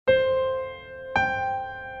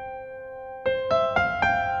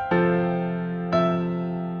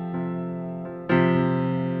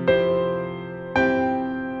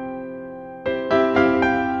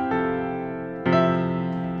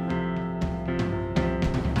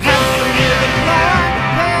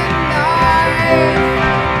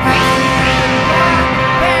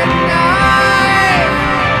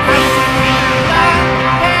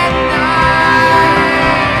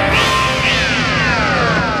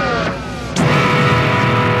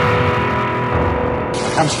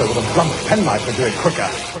hamster with a blunt penknife would do it quicker.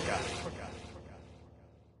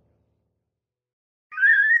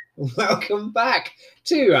 Welcome back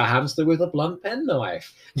to A Hamster with a Blunt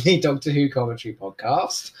Penknife, the Doctor Who commentary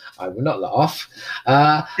podcast. I will not laugh.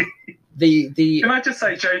 Can I just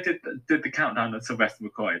say, Joe did the countdown at Sylvester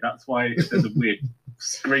McCoy. That's why there's a weird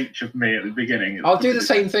screech of me at the beginning. I'll do the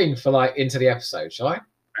same thing for like into the episode, shall I?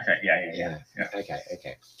 Okay, yeah.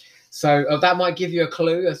 Okay. So that might give you a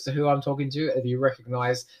clue as to who I'm talking to if you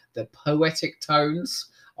recognise the poetic tones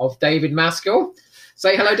of David Maskell.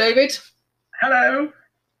 Say hello, David. Hello.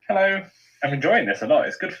 I'm enjoying this a lot.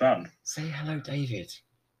 It's good fun. Say hello, David.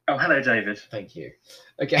 Oh, hello, David. Thank you.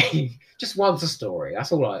 Okay, just once a story.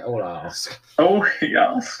 That's all I ask. Oh, he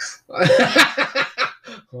asks.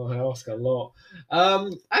 Oh, I ask a lot.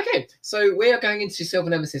 Okay, so we are going into Silver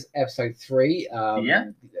Nemesis episode 3.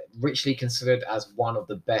 Richly considered as one of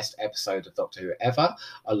the best episodes of Doctor Who ever,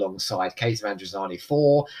 alongside Case of Androzani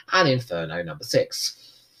 4 and Inferno number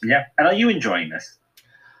 6. Yeah, and are you enjoying this?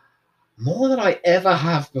 More than I ever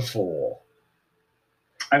have before.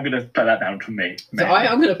 I'm going to put that down to me. So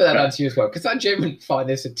I'm going to put that down to you as well, because I genuinely find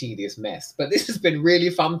this a tedious mess. But this has been really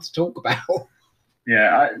fun to talk about.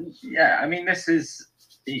 I mean, this is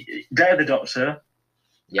Day of the Doctor.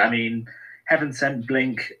 Yeah. I mean, Heaven Sent,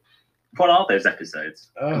 Blink. What are those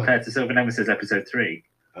episodes compared to Silver Nemesis episode 3?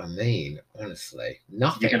 I mean, honestly,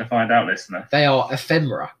 nothing. You're going to find out, listener. They are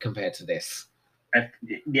ephemera compared to this.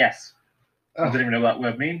 Yes. I don't even know what that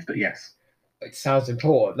word means, but yes. It sounds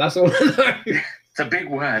important. That's all I know. It's a big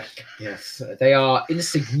word. Yes, they are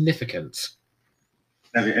insignificant.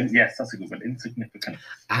 Yes, that's a good one. Insignificant.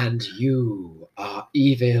 And you are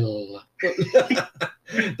evil.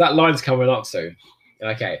 That line's coming up soon.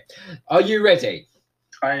 Okay. Are you ready?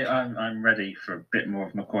 I'm ready for a bit more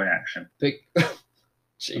of McCoy action.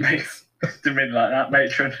 Jesus. Didn't mean like that,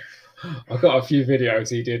 matron. I've got a few videos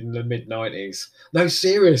he did in the mid-90s. No,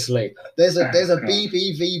 seriously. There's a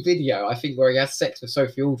BBV video, I think, where he has sex with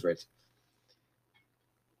Sophie Aldred.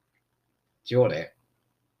 Do you want it?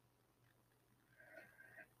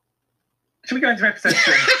 Should we go into episode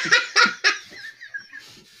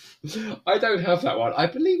 2? I don't have that one. I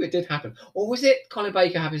believe it did happen. Or was it Colin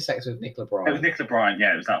Baker having sex with Nicola Bryant? It was Nicola Bryant,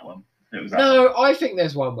 yeah, it was that one. I think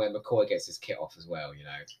there's one where McCoy gets his kit off as well, you know.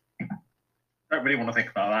 I don't really want to think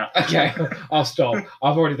about that. Okay, I'll stop.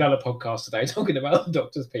 I've already done a podcast today talking about the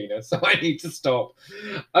Doctor's penis, so I need to stop.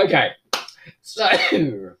 Okay, so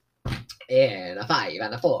in a 5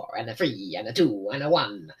 and a 4 and a 3 and a 2 and a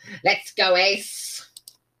 1. Let's go, Ace.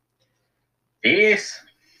 Ace.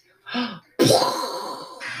 I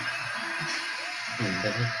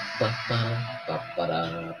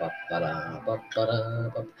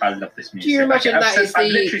love this music. Do you imagine I've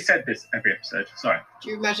literally said this every episode. Sorry.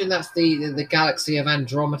 Do you imagine that's the galaxy of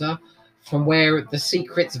Andromeda, from where the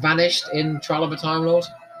secrets vanished in Trial of a Time Lord?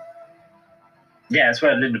 Yeah, that's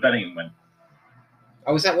where Linda Bellingham went.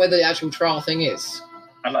 Oh, is that where the actual trial thing is?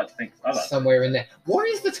 I'd like to think somewhere in there. Why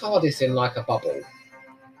is the TARDIS in like a bubble?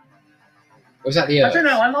 Or is that the Earth? I don't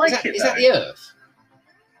know. I like it. Is that the Earth?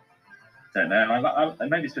 Don't know.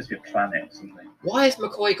 Maybe it's supposed to be a planet or something. Why has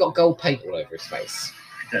McCoy got gold paint all over his face?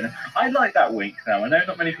 I don't know. I like that wink, though. I know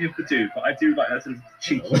not many people do, but I do like that sort of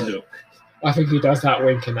cheeky look. I think he does that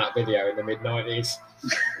wink in that video in the mid-90s.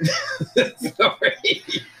 Sorry.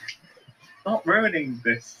 Not ruining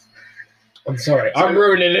this. I'm sorry. I'm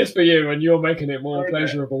ruining this for you, and you're making it more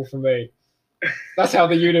pleasurable for me. That's how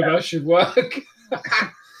the universe should work.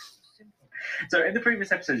 So in the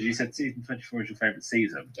previous episodes, you said season 24 is your favourite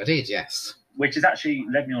season. I did, yes. Which has actually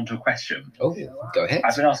led me on to a question. Oh, go ahead.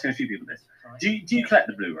 I've been asking a few people this. Do you collect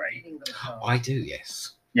the Blu-ray? I do,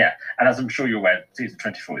 yes. Yeah, and as I'm sure you're aware, season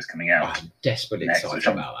 24 is coming out. I'm desperately excited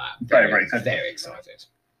about that. Very excited. Very excited.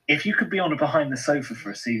 If you could be on a behind the sofa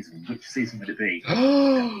for a season, which season would it be?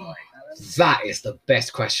 That is the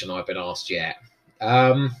best question I've been asked yet.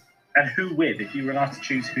 And who with? If you were allowed to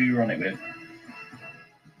choose who you're on it with?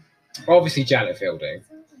 Obviously Janet Fielding.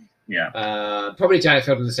 Yeah. Probably Janet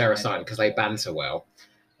Fielding and Sarah Simon because they banter well.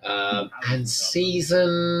 And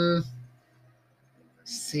season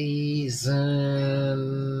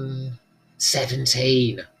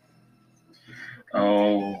 17.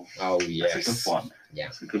 Oh yes. That's a good one. Yeah.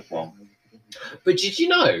 That's a good one. But did you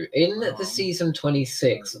know, in the season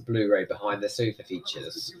 26 Blu-ray Behind the Sofa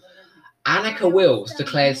features, Annika Wills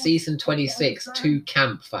declared season 26 too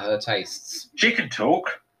camp for her tastes? She can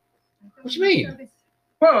talk. What do you mean?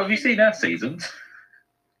 Well, have you seen her seasons?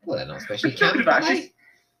 Well, they're not especially camp, are they?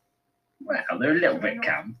 Well, they're a little bit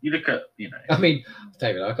camp. You look at, I mean,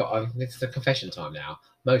 David, it's the confession time now.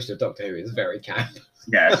 Most of Doctor Who is very camp.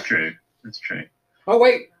 Yeah, it's true. It's true. Oh,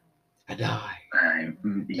 wait. And I I'm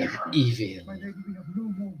am evil. evil.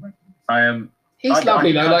 I am. He's I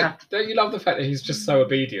lovely think though. I'd Like, have to- don't you love the fact that he's just so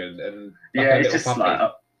obedient and like yeah, a it's little just puppy?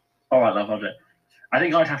 like, all right, love, I'll do it. I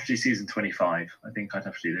think I'd have to do season 25. I think I'd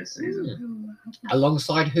have to do this season.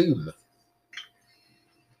 Alongside whom?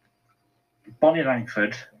 Bonnie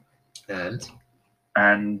Langford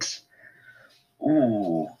And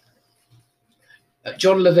ooh,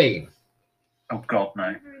 John Levine. oh God,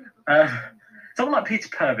 no. Someone like Peter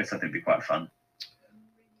Purvis, I think, would be quite fun.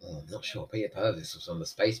 Oh, I'm not sure. Peter Purvis was on the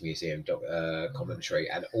Space Museum commentary,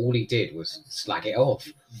 and all he did was slag it off.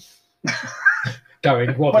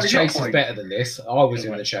 Going, well, the chase is better than this. I was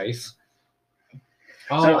in the chase.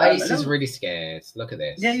 Oh, So, Ace is really scared. Look at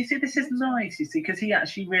this. Yeah, you see, this is nice, you see, because he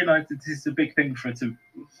actually realised that this is a big thing for her to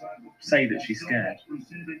say that she's scared.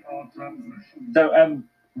 So,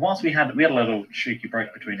 whilst we had a little cheeky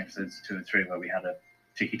break between episodes 2 and 3 where we had a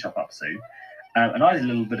cheeky top-up suit, and I did a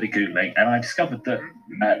little bit of Googling, and I discovered that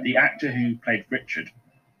the actor who played Richard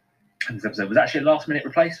in this episode was actually a last-minute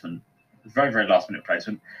replacement. Very, very last-minute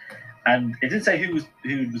replacement. And it didn't say who was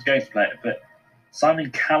going to play it, but Simon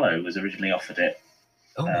Callow was originally offered it.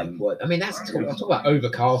 Oh my word! I mean, that's talk about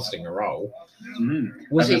overcasting a role.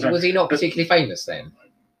 Was he not particularly famous then?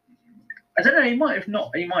 I don't know. He might have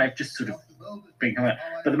not. He might have just sort of been coming out.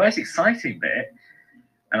 But the most exciting bit,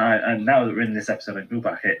 and now that we're in this episode of Bill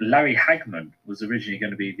Bucket, Larry Hagman was originally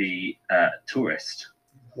going to be the tourist.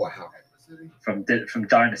 Wow. From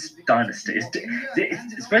Dynasty.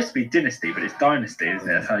 It's supposed to be Dynasty, but it's Dynasty, isn't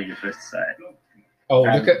it? That's how you're supposed to say it. Oh,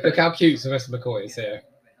 look how cute Sylvester McCoy is here.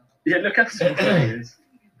 Yeah, look how sweet he is.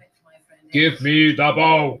 Give me the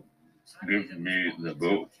bow. Give me the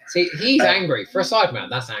bow. See, he's angry. For a sideman,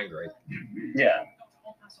 that's angry. Yeah.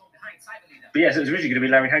 But yeah, so it was originally going to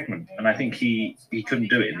be Larry Hagman, and I think he couldn't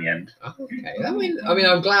do it in the end. Okay. I mean,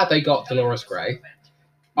 I'm glad they got Dolores Grey.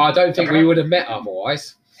 I don't think we would have met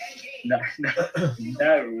otherwise. No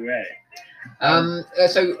way.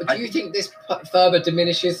 So, do you think this further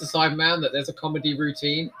diminishes the Sideman, that there's a comedy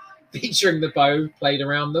routine featuring the bow played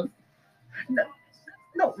around them? No,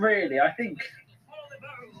 not really. I think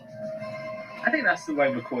that's the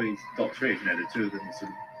way McCoy's Doctor is. You know, the two of them sort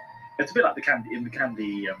of. It's a bit like the candy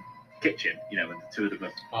kitchen. You know, when the two of them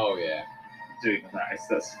are. Oh yeah. Doing that.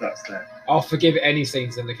 That's there. I'll forgive any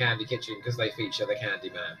scenes in the Candy Kitchen because they feature the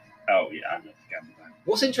Candyman. Oh yeah, I love the Candyman.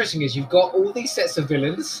 What's interesting is you've got all these sets of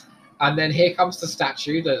villains, and then here comes the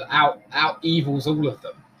statue that out evils all of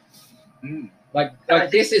them. Like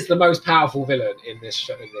this is the most powerful villain in this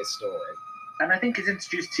story. And I think it's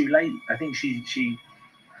introduced too late. I think she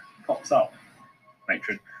pops up,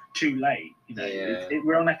 Matron, too late. You know,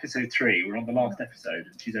 we're on episode 3. We're on the last episode,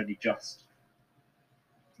 and she's only just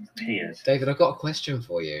appeared. David, I've got a question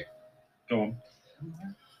for you. Go on.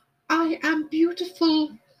 I am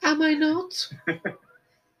beautiful, am I not?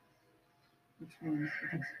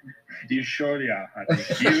 You surely are, honey.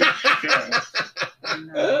 You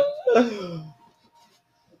sure.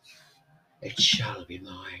 It shall be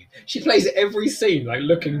mine. She plays every scene like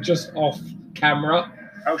looking just off camera.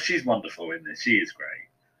 Oh, she's wonderful in this. She is great.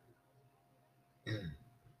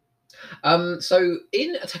 So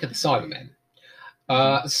in Attack of the Cybermen,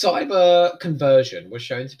 cyber conversion was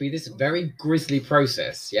shown to be this very grisly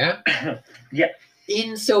process. Yeah. Yeah.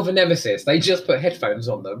 In Silver Nemesis, they just put headphones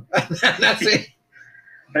on them, and that's it.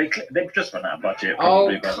 They've just run out of budget.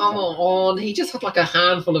 Oh, come on. He just had like a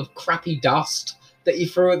handful of crappy dust that he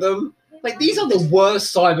threw at them. Like, these are the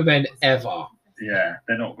worst Cybermen ever. Yeah,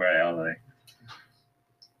 they're not great, are they?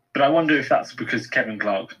 But I wonder if that's because Kevin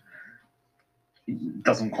Clark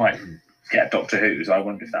doesn't quite get Doctor Who, so I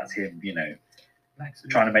wonder if that's him, you know,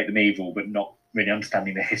 trying to make them evil, but not really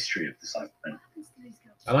understanding the history of the Cybermen.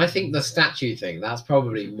 And I think the statue thing, that's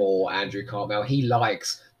probably more Andrew Cartmel. He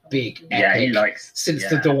likes big, epic, he likes since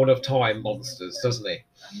the dawn of time monsters, doesn't he?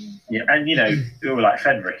 Yeah, and you know, people like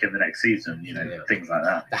Fenric in the next season, you know, things like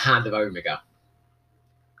that. The Hand of Omega.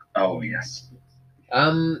 Oh yes.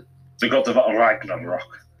 The gods of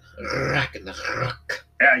Ragnarok. Ragnarok.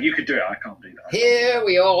 Yeah, you could do it. I can't do that. Here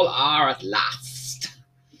we all are at last.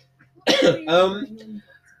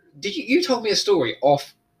 Did you told me a story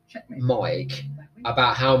off mic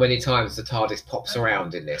about how many times the TARDIS pops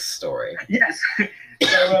around in this story? Yes.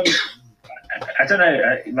 So, I don't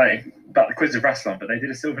know about the Quiz of Rassilon, but they did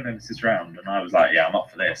a Silver Nemesis round, and I was like, yeah, I'm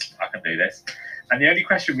up for this. I can do this. And the only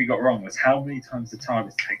question we got wrong was how many times the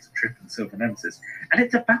TARDIS takes a trip in Silver Nemesis, and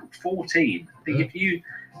it's about 14. I think if you,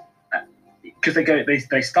 because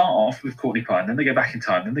they start off with Courtney Pine, then they go back in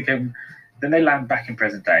time, then they go then they land back in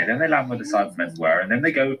present day, then they land where the Cybermen were, and then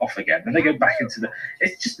they go off again, then they go back into the.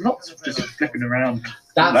 It's just lots of just flipping around.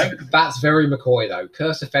 That's very McCoy though.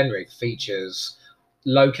 Curse of Fenric features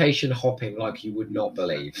location hopping like you would not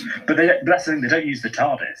believe. But that's the thing. They don't use the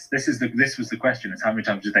TARDIS. This was the question: is how many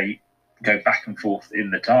times do they go back and forth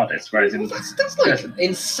in the TARDIS? Whereas that's like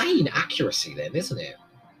insane accuracy, then, isn't it?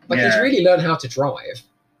 Like he's really learned how to drive.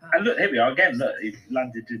 And look, here we are again. Look, he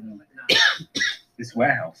landed in this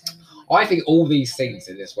warehouse. I think all these scenes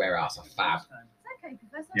in this warehouse are fab.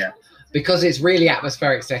 Yeah. Because it's really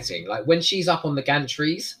atmospheric setting. Like when she's up on the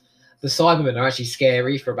gantries, the Cybermen are actually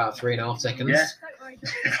scary for about 3.5 seconds. Yeah.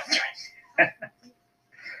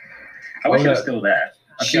 I wish it was still there.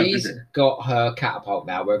 She's got her catapult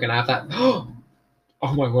now. We're gonna have that. Oh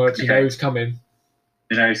my word! You know who's coming.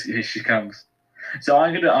 You know, here she comes. So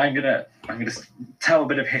I'm gonna tell a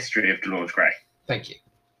bit of history of Dolores Grey. Thank you.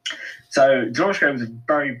 So Dolores Grey was a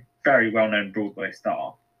very, very well-known Broadway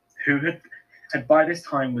star who had by this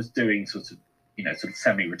time was doing sort of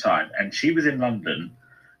semi-retired, and she was in London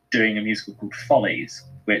doing a musical called Follies,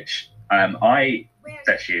 which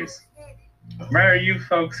there she is. Where are you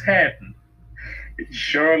folks heading? It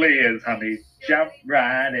surely is, honey. Jump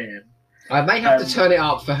right in. I may have to turn it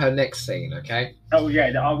up for her next scene, okay? Oh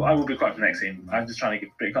yeah, I will be quiet for the next scene. I'm just trying to give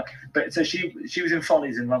a bit of. But so she was in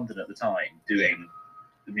Follies in London at the time doing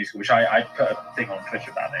the musical, which I put a thing on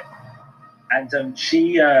Twitter about it, and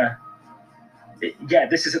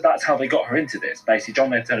that's how they got her into this. Basically,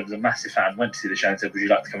 John Leonard was a massive fan, went to see the show and said, "Would you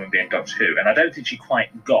like to come and be in Doctor Who?" And I don't think she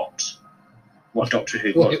quite got what Doctor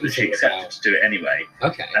Who was, but she accepted to do it anyway.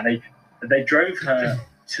 Okay. And they drove her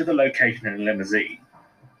to the location in a limousine.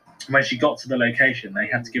 When she got to the location, they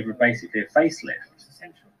had to give her basically a facelift,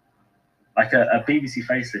 like a BBC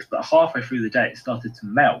facelift. But halfway through the day, it started to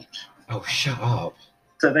melt. Oh, shut up!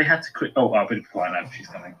 So they had to quit. Oh, I'll be quiet now. She's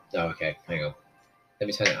coming. Oh, okay. Hang on. Let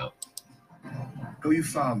me turn it up. Go you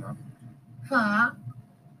far, man? Far?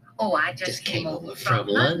 Oh, I just came over from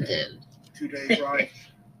London. 2 days ride.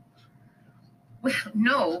 Well,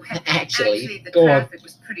 no. Actually, the go traffic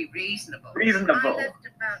was pretty reasonable. Reasonable. I left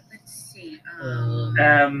about, let's see,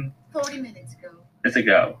 40 minutes ago. It's a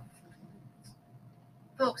go.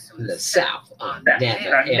 Folks from the south are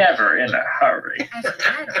never in a hurry. As a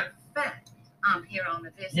matter of fact, I'm here on a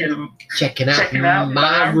visit. Checking out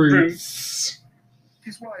my roots.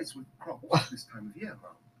 Tis wise with crops this time of year,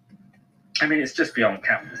 man. I mean, it's just beyond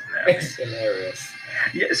campus, isn't it? It's hilarious.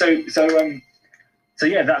 Yeah. So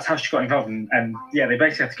yeah, that's how she got involved, and yeah, they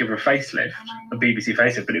basically had to give her a facelift, a BBC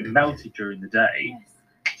facelift, but it melted during the day,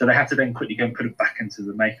 so they had to then quickly go and put it back into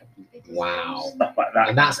the makeup. Wow. Stuff like that.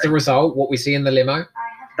 And that's the result. What we see in the limo.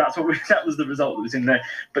 That was the result that was in there.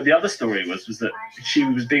 But the other story was that she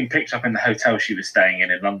was being picked up in the hotel she was staying in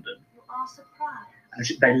London. And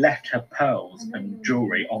they left her pearls and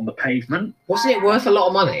jewellery on the pavement. Wasn't it worth a lot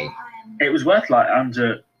of money? It was worth like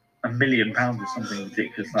under £1 million or something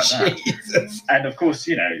ridiculous like that. Jesus. And of course,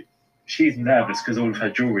 she's nervous because all of her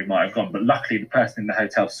jewellery might have gone. But luckily, the person in the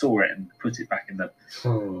hotel saw it and put it back in the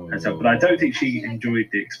hotel. But I don't think she enjoyed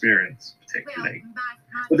the experience particularly.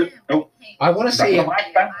 I want to see my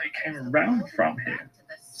family came around from here.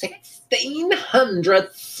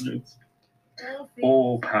 1600s.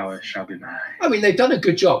 All power shall be mine. I mean, they've done a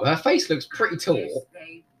good job. Her face looks pretty tall. Yes,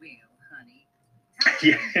 they will, honey.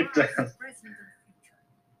 Yeah, it does.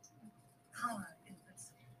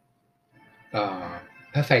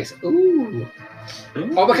 Her face. Ooh.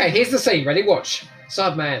 Oh, okay. Here's the scene. Ready? Watch.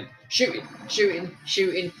 Cyberman shooting,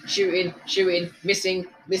 missing,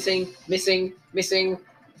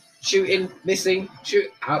 shooting, missing,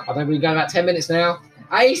 shoot. I think we've been going about 10 minutes now.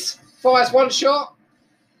 Ace fires one shot.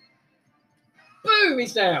 Boom!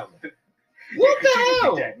 He's down. What the hell?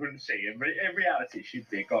 She'd be dead, wouldn't she? In reality, she'd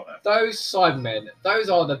be a goner. Those Cybermen. Those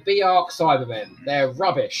are the B-Arc Cybermen. They're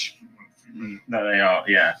rubbish. No, they are.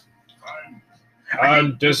 Yeah.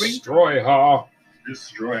 And destroy her.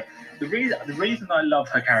 Destroy. The reason I love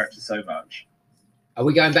her character so much. Are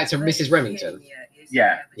we going back to Mrs. Remington?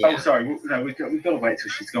 Yeah. Oh, sorry. No, we've got to wait till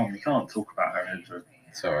she's gone. We can't talk about her.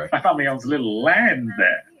 Sorry. My family owns a little land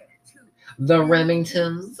there. The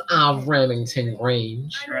Remingtons are Remington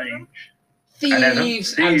Range. Strange.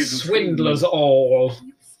 Thieves and swindlers all.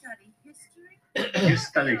 You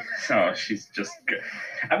study. Oh, she's just good.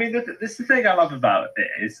 I mean, this is the thing I love about it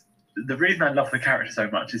is the reason I love the character so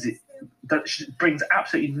much is that she brings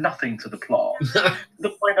absolutely nothing to the plot. to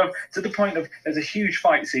the point of there's a huge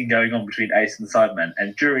fight scene going on between Ace and the Cybermen,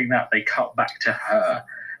 and during that they cut back to her,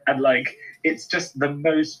 and like it's just the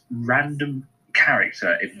most random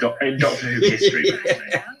character in Doctor Who history.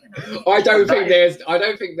 Yeah. I don't think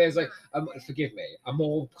there's a forgive me, a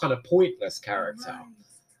more kind of pointless character.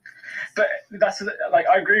 But that's like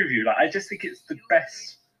I agree with you. Like I just think it's the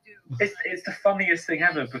best. It's the funniest thing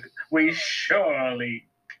ever. Because we surely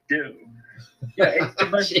do. Yeah, it's the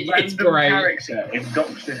most random character in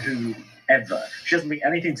Doctor Who ever. She doesn't bring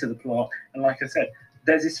anything to the plot, and like I said,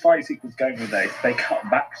 there's this fight sequence going with they cut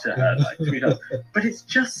back to her like 3 times, but it's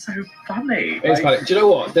just so funny. It's funny. Do you know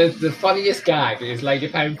what? The funniest gag is Lady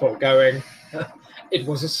Painful going, "It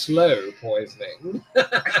was a slow poisoning."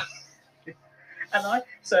 And I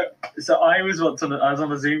was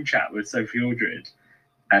on a Zoom chat with Sophie Aldred,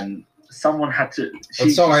 and someone had to. I'm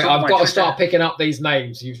sorry, I've got to start picking up these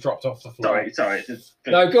names you've dropped off the floor. Sorry.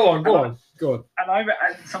 No, go on.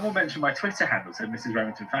 And someone mentioned my Twitter handle, said Mrs.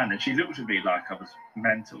 Remington fan, and she looked at me like I was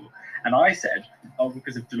mental. And I said, "Oh,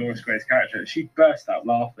 because of Dolores Grey's character." And she burst out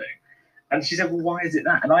laughing, and she said, "Well, why is it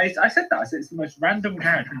that?" And I said that. I said it's the most random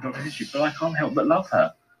character in Doctor History, but I can't help but love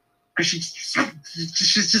her. Because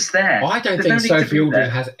she's just there. I don't think Sophie Aldred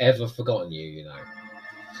has ever forgotten you, you know.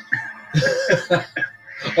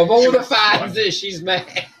 Of all the fans that she's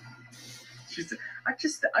met. I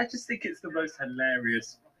just think it's the most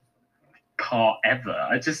hilarious part ever.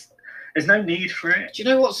 There's no need for it. Do you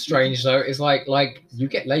know what's strange though? Is like you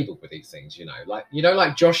get labelled with these things, you know. Like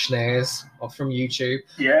Josh Snares from YouTube.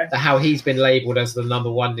 Yeah. How he's been labelled as the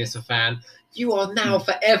 #1 Nissa fan. You are now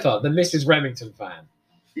forever the Mrs. Remington fan.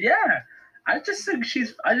 Yeah, I just think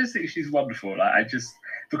she's wonderful. Like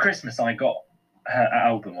for Christmas I got her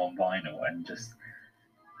album on vinyl, and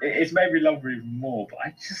it's made me love her even more. But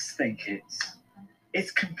I just think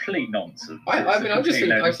it's complete nonsense. I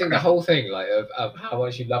think the whole thing of how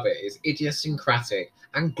much you love it is idiosyncratic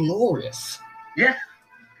and glorious. Yeah,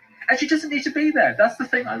 and she doesn't need to be there. That's the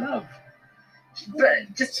thing I love.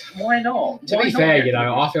 But just why not? To be fair, you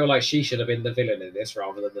know, I feel like she should have been the villain in this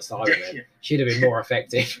rather than the Cyberman. Yeah. She'd have been more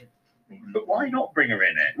effective. But why not bring her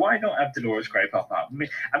in it? Why not have Dolores Grey pop up? I mean,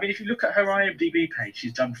 if you look at her IMDb page,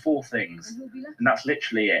 she's done 4 things, and that's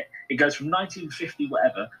literally it. It goes from 1950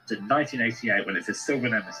 whatever to 1988 when it says Silver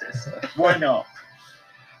Nemesis. Why not?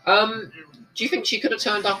 Do you think she could have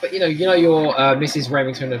turned up at your Mrs.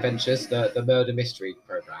 Remington Adventures, the murder mystery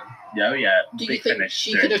program? Yeah. Do you think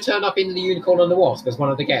she could have turned up in The Unicorn and the Wasp as one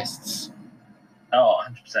of the guests? Oh,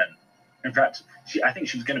 100%. In fact, I think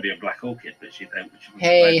she was going to be a Black Orchid, but she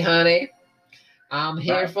hey, honey, I'm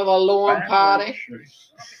here for the lawn party.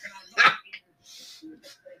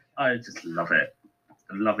 I just love it.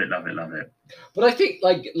 Love it. But I think,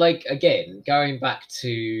 like again, going back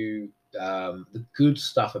to the good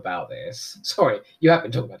stuff about this. Sorry, you have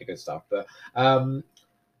been talking about the good stuff, but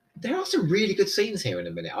there are some really good scenes here in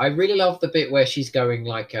a minute. I really love the bit where she's going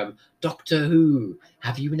like, Doctor Who,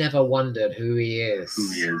 have you never wondered who he is?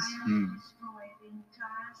 Who he is.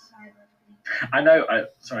 I know,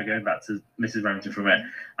 sorry, going back to Mrs. Remington for a minute.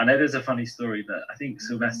 I know there's a funny story that I think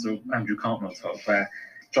Sylvester or Andrew Cartmel told, where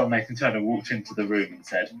John Nathan Turner walked into the room and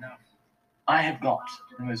said, "I have got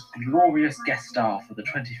the most glorious guest star for the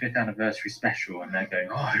 25th anniversary special." And they're going,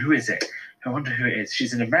 "Oh, who is it? I wonder who it is.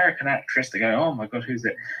 She's an American actress." They go, "Oh my God, who's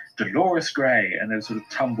it? Dolores Grey." And there's sort of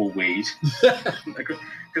tumbleweed.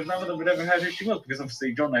 Because none of them had ever heard who she was, because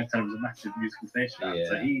obviously John Nathan Turner was a massive musical station fan,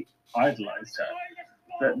 so he idolised her.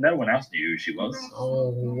 But no one else knew who she was.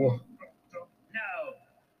 Oh.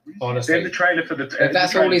 Honestly. In the trailer for if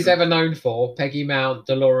that's all he's ever known for, Peggy Mount,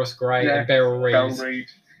 Dolores Grey, and Beryl Reid.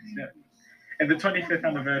 Yeah. In the 25th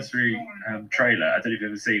anniversary trailer, I don't know if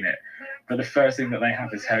you've ever seen it, but the first thing that they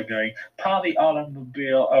have is her going, "Party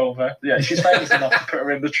automobile over." Yeah, she's famous enough to put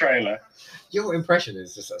her in the trailer. Your impression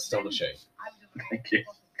is just astonishing. Thank you.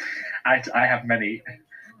 I have many.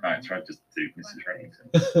 Right, so I just do Mrs.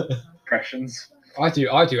 Remington impressions. I do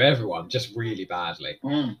everyone just really badly.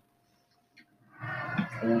 All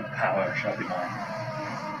power shall be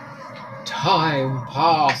mine. Time,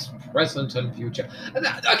 past, present, and future.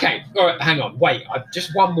 Okay, all right, hang on, wait.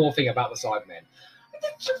 Just one more thing about the Cybermen.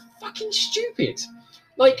 They're just fucking stupid.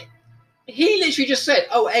 Like, he literally just said,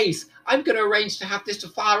 "Oh, Ace, I'm going to arrange to have this to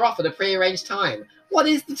fire off at a pre-arranged time." What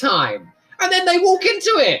is the time? And then they walk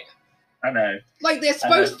into it. I know. Like, they're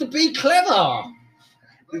supposed to be clever.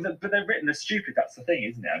 But they're written as stupid. That's the thing,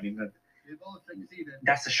 isn't it? I mean,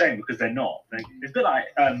 that's a shame because they're not. It's a bit like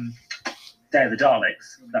Day of the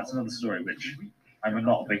Daleks. That's another story which I'm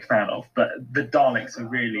not a big fan of. But the Daleks are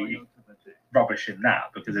really rubbish in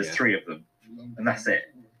that because there's 3 of them, and that's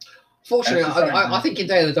it. Fortunately, I think in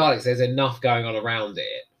Day of the Daleks there's enough going on around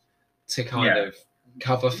it to kind of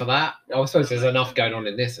cover for that. I suppose there's enough going on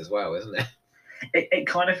in this as well, isn't there? It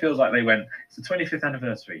kind of feels like they went, it's the 25th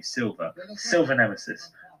anniversary, Silver Nemesis.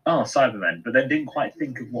 oh, Cybermen, but then didn't quite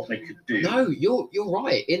think of what they could do. No, you're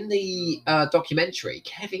right. In the documentary,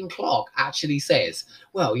 Kevin Clark actually says,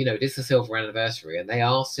 "Well, you know, this is the silver anniversary, and they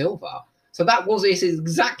are silver." So that was his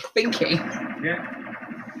exact thinking. Yeah.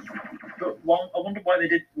 But I wonder why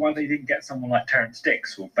they didn't get someone like Terrence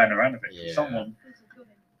Dicks or Ben Aranovich, Yeah. someone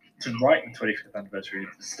to write the 25th anniversary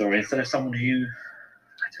of the story instead of someone who,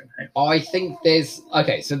 I don't know. I think there's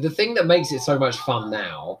so the thing that makes it so much fun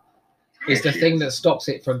now is the thing that stops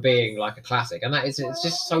it from being like a classic, and that is it's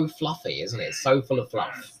just so fluffy, isn't it? It's so full of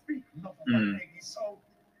fluff. Mm.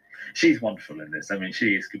 She's wonderful in this. I mean,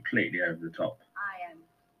 she is completely over the top.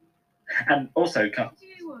 And also,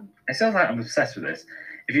 it sounds like I'm obsessed with this.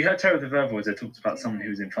 If you heard Terror of the Vervoids, they talked about someone who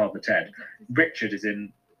was in Father Ted. Richard is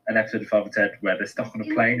in an episode of Father Ted where they're stuck on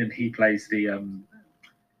a plane and he plays the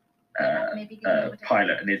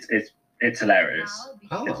pilot, and it's hilarious.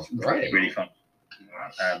 Oh, It's great. really fun.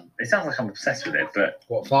 It sounds like I'm obsessed with it, but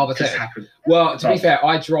What, Father just Ted? happened. Well, to be fair,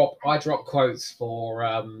 I drop quotes for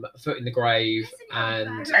Foot in the Grave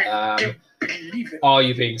and Believe it. Are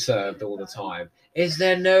You Being Served all the time. Is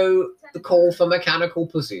there the call for mechanical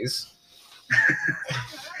pussies?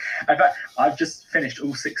 In fact, I've just finished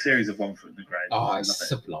all 6 series of One Foot in the Grave. Oh, I it's love it.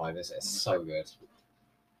 sublime, isn't it? It's so good.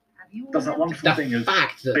 Does that wonderful thing The of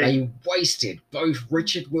fact that they wasted both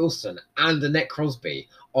Richard Wilson and Annette Crosby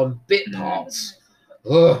on bit parts.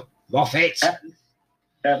 Ugh, Moffat.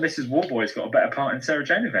 Mrs. Warboy's got a better part in Sarah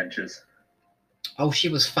Jane Adventures. Oh, she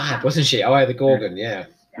was fab, wasn't she? Oh, yeah, the Gorgon, yeah.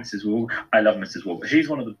 Mrs. Warboy. I love Mrs. Warboy. She's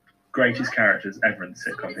one of the greatest characters ever in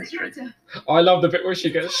sitcom history. I love the bit where she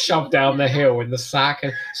gets shoved down the hill in the sack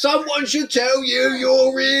and someone should tell you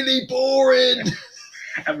you're really boring.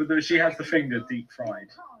 And she has the finger deep fried.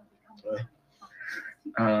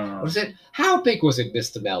 What is it? How big was it,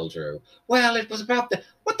 Mr. Meldrew? Well, it was about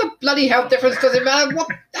what the bloody hell difference does it matter?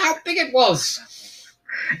 How big it was?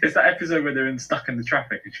 It's that episode where they're stuck in the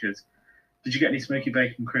traffic and she goes, "Did you get any smoky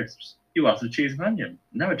bacon crisps?" "You asked for cheese and onion."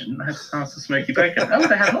 "No, I didn't ask for smoky bacon." "Oh,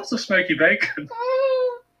 they had lots of smoky bacon."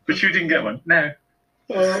 "But you didn't get one." "No."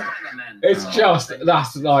 It's just,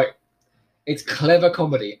 that's like, it's clever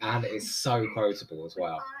comedy and it's so quotable as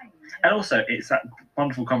well. And also, it's that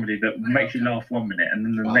wonderful comedy that makes you laugh 1 minute and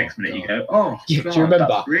then the next minute you God. go, "Oh, Do you God, remember?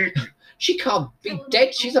 that's really..." She can't be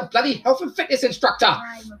dead. She's a bloody health and fitness instructor.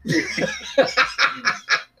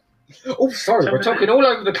 Oh, sorry, we're talking all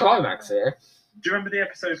over the climax here. Do you remember the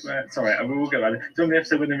episode where... Sorry, I will go back. Do you remember the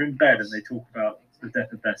episode when they're in bed and they talk about the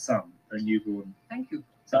death of their son, their newborn? Thank you.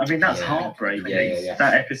 So, I mean, that's Yeah. heartbreaking. Yeah.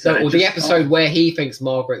 That episode. Or the episode where he thinks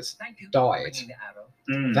Margaret's died.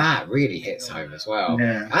 Mm. That really hits home as well.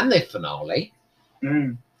 Yeah. And the finale.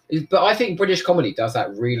 Mm. But I think British comedy does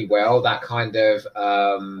that really well. That kind of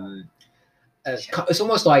it's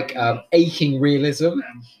almost like aching realism,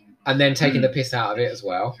 and then taking the piss out of it as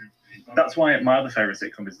well. That's why my other favourite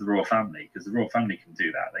sitcom is The Royal Family, because The Royal Family can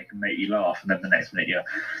do that. They can make you laugh, and then the next minute you're...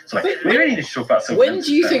 So we really need to talk about Silver When Nemesis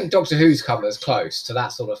do you there. think Doctor Who's come as close to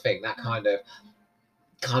that sort of thing? That kind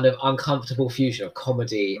of uncomfortable fusion of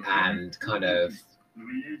comedy and kind of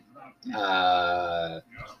I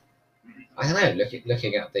don't know.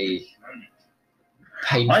 Looking at the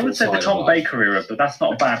painful. I would say side the of Tom life. Baker era, but that's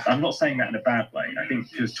not a bad... I'm not saying that in a bad way. I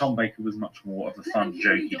think because Tom Baker was much more of a fun,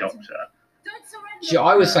 jokey Doctor. See,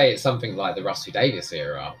 I would say it's something like the Rusty Davies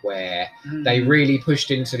era, where they really pushed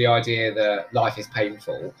into the idea that life is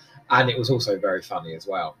painful, and it was also very funny as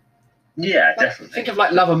well. Yeah, definitely. Think of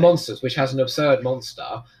like Love and Monsters, which has an absurd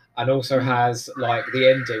monster, and also has like the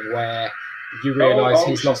ending where you realise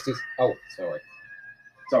he's lost his. Oh, sorry.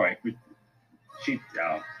 Sorry. She's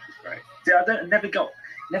great. See, I never get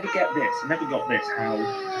this. Never got this. How?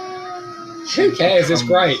 Who cares? It's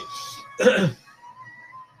great.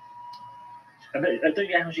 I don't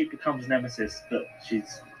get how she becomes Nemesis, but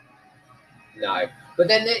she's... No. But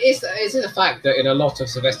then there is the fact that in a lot of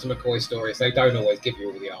Sylvester McCoy stories, they don't always give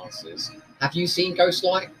you all the answers. Have you seen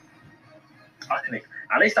Ghostlight?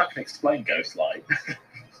 At least I can explain Ghostlight.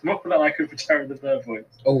 More than I could for Terror of the Vervoids.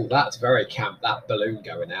 Oh, that's very camp, that balloon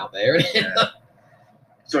going out there, isn't it? Yeah.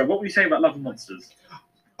 Sorry, what were you saying about Love and Monsters?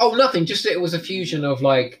 Oh, nothing. Just that it was a fusion of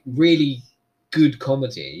like really good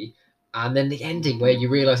comedy, and then the ending where you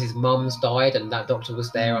realise his mum's died and that doctor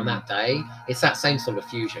was there on that day. It's that same sort of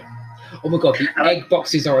fusion. Oh my god, the egg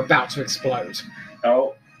boxes are about to explode.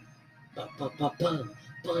 Oh,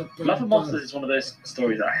 Love and Monsters is one of those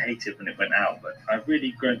stories that I hated when it went out, but I've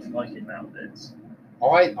really grown to like it nowadays.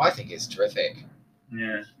 I think it's terrific.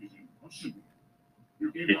 Yeah.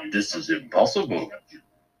 This is impossible.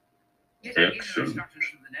 Excellent.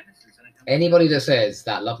 Anybody that says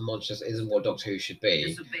that Love and Monsters isn't what Doctor Who should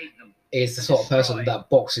be is the sort of person that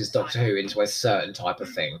boxes Doctor Who into a certain type of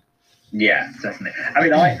thing. Yeah, definitely. I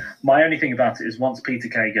mean, my only thing about it is once Peter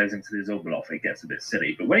Kay goes into the Zolbeloff, it gets a bit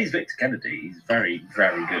silly. But when he's Victor Kennedy, he's very,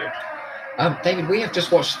 very good. David, we have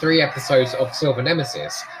just watched 3 episodes of Silver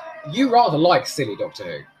Nemesis. You rather like silly Doctor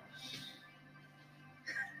Who.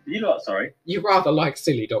 You know what? Sorry, You rather like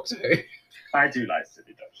silly Doctor Who. I do like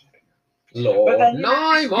silly Doctor Who. Lord then-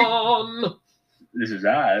 Nymon! This is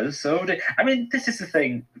ours. So, I mean, this is the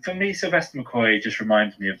thing. For me, Sylvester McCoy just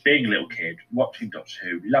reminds me of being a little kid, watching Doctor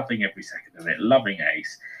Who, loving every second of it, loving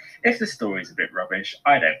Ace. If the story's a bit rubbish,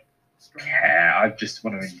 I don't care. I just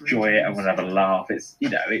want to enjoy it. I want to have a laugh. It's, you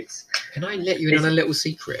know, it's... Can I let you in on a little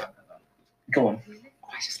secret? Go on.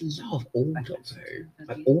 I just love all Doctor Who.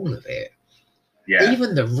 Like, all of it. Yeah.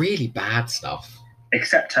 Even the really bad stuff.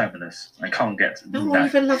 Except Terminus. I can't get to No, that. I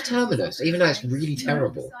even love Terminus, even though it's really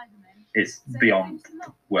terrible. It's beyond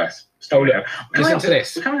the worst story. look, listen to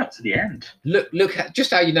this. We're coming up to the end. Look at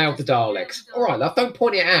just how you nailed the Daleks. All right, love, don't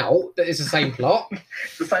point it out that it's the same plot.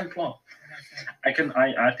 It's the same plot. I think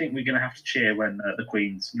we're going to have to cheer when the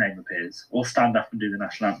Queen's name appears, or stand up and do the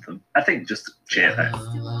national anthem. I think just cheer La, there.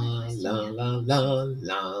 la, la, la, la,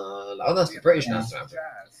 la. Oh, that's the British national anthem.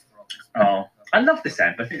 Oh, I love this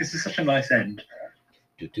end. I think this is such a nice end.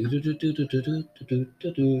 It's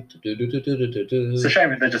a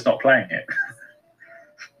shame if they're just not playing it.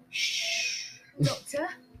 Shh. Doctor?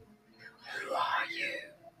 Who are you?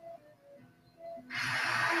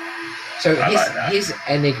 So I like that. his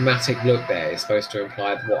enigmatic look there is supposed to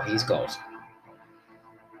imply what he's got.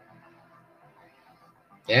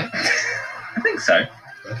 Yeah? I think so.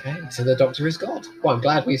 Okay, so the Doctor is God. Well, I'm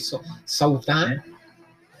glad we solved that. Yeah.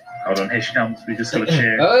 Hold on, here she comes. We just got to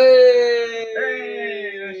cheer. Hey!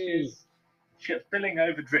 Hey, there she is. She's spilling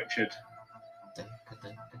over Richard.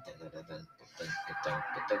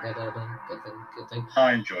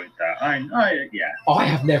 I enjoyed that. Yeah. I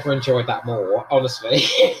have never enjoyed that more, honestly.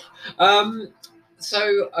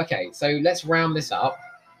 So let's round this up.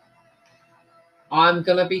 I'm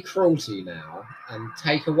gonna be cruel to you now and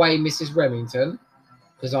take away Mrs. Remington,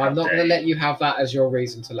 because I'm not gonna let you have that as your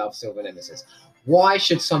reason to love Silver Nemesis. Why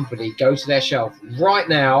should somebody go to their shelf right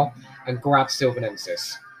now and grab Silver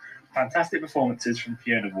Nemesis? Fantastic performances from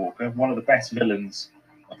Fiona Walker, one of the best villains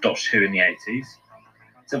of Doctor Who in the 80s.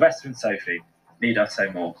 Sylvester and Sophie, need I say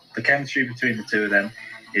more? The chemistry between the two of them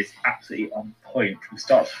is absolutely on point from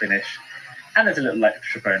start to finish. And there's a little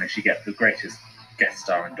extra bonus, you get the greatest guest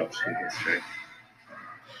star in Doctor Who history.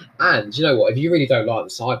 And you know what? If you really don't like the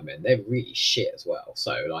Cybermen, they're really shit as well.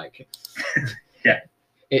 So like, yeah,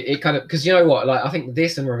 it kind of, because you know what? Like, I think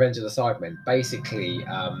this and Revenge of the Cybermen basically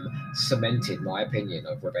cemented my opinion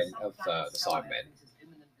of the Cybermen.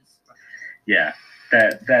 Yeah,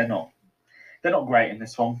 they're not great in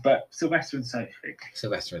this one, but Sylvester and Sophie,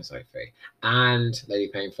 and Lady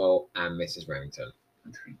Painful and Mrs. Remington.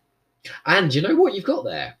 And you know what you've got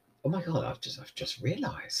there? Oh my god! I've just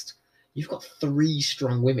realised you've got 3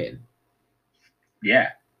 strong women. Yeah.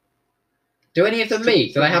 Do any of them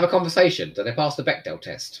meet? Do they have a conversation? Do they pass the Bechdel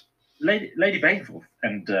test? Lady Painful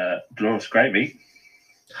and Dolores Grey meet.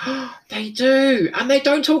 They do, and they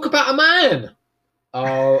don't talk about a man.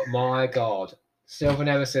 Oh my god! Silver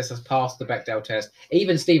Nemesis has passed the Bechdel test.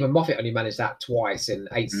 Even Stephen Moffat only managed that twice in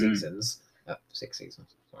 8 seasons. 6 seasons.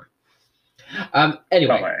 Sorry.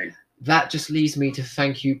 Anyway, that just leaves me to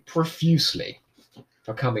thank you profusely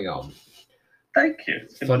for coming on. Thank you.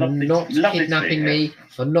 For not kidnapping me,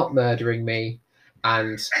 for not murdering me,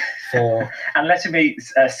 and for and letting me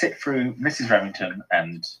sit through Mrs. Remington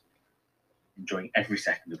and enjoying every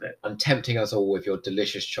second of it. And tempting us all with your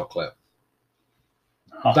delicious chocolate.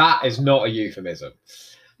 Oh. That is not a euphemism.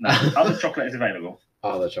 No, other chocolate is available.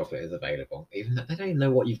 Other chocolate is available. Even though they don't even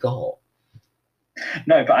know what you've got.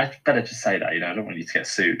 No, but I better just say that, I don't want you to get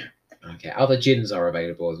sued. Okay, other gins are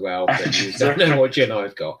available as well, but you don't know what gin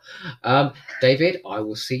I've got. David, I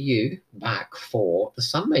will see you back for the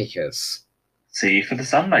Sunmakers. See you for the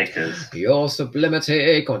Sunmakers. Your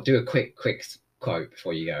sublimity. Go on, do a quick quote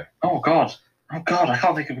before you go. Oh God, I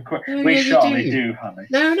can't think of a quote. Oh, We yeah, surely do, honey.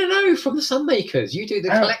 No, from the Sunmakers. You do the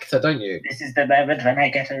collector, don't you? This is the moment when I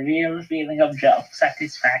get a real feeling of job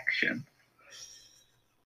satisfaction.